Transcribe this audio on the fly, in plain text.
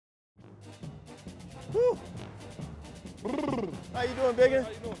Woo. How you doing, Biggin?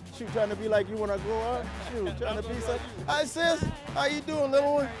 Shoot, trying to be like you when I grow up. Shoot, trying to be something. Hi, sis. How you doing,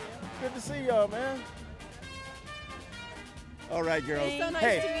 little one? Good to see y'all, man. All right, girls. It's so nice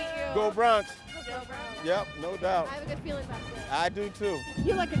hey, to meet you. go Bronx. Go Broncos. Yep, no doubt. I have a good feeling about this. I do too.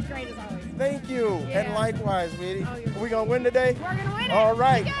 You look as great as always. Thank you. Yeah. And likewise, sweetie. Oh, you're We gonna win today? We're gonna win it. All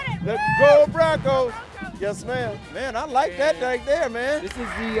right. We got it. Let's Woo! go Broncos. Broncos. Yes, ma'am. Man, I like that right there, man. This is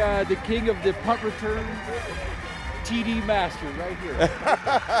the king of the punt return TD master right here.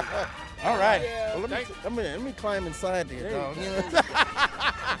 All right. Yeah. Well, let me climb inside there, dog.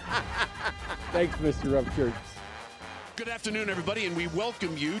 Thanks, Mr. Upchurch. Good afternoon, everybody, and we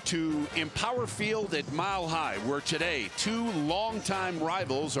welcome you to Empower Field at Mile High, where today two longtime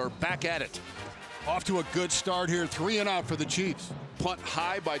rivals are back at it. Off to a good start here, 3 and out for the Chiefs. Punt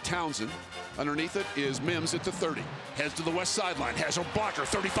high by Townsend. Underneath it is Mims at the 30. Heads to the west sideline, has a blocker,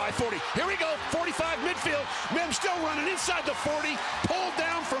 35-40. Here we go, 45 midfield. Mims still running inside the 40, pulled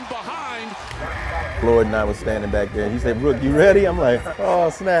down from behind. Floyd and I was standing back there. He said, Brooke, you ready? I'm like,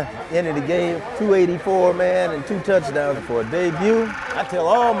 oh, snap. End of the game, 284, man, and 2 touchdowns for a debut. I tell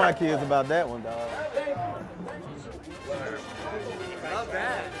all my kids about that one, dog.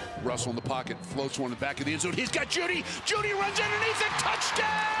 Russell in the pocket, floats one in the back of the end zone. He's got Judy. Judy runs underneath it.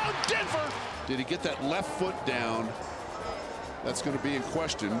 Touchdown, Denver. Did he get that left foot down? That's going to be in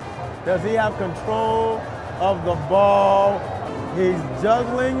question. Does he have control of the ball? He's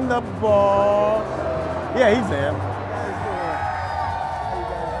juggling the ball. Yeah, he's in.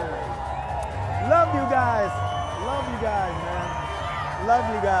 Love you guys. Love you guys, man.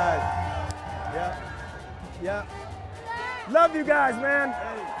 Love you guys. Yeah. Yeah. Love you guys, man.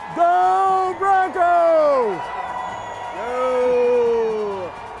 Go Broncos! Yo!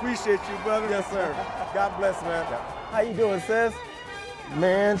 Appreciate you, brother. Yes, sir. God bless, man. How you doing, sis?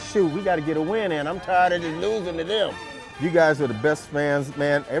 Man, shoot, we got to get a win in. I'm tired of just losing to them. You guys are the best fans,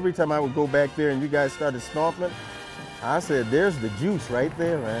 man. Every time I would go back there and you guys started snorkeling, I said, there's the juice right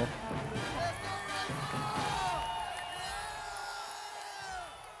there, man.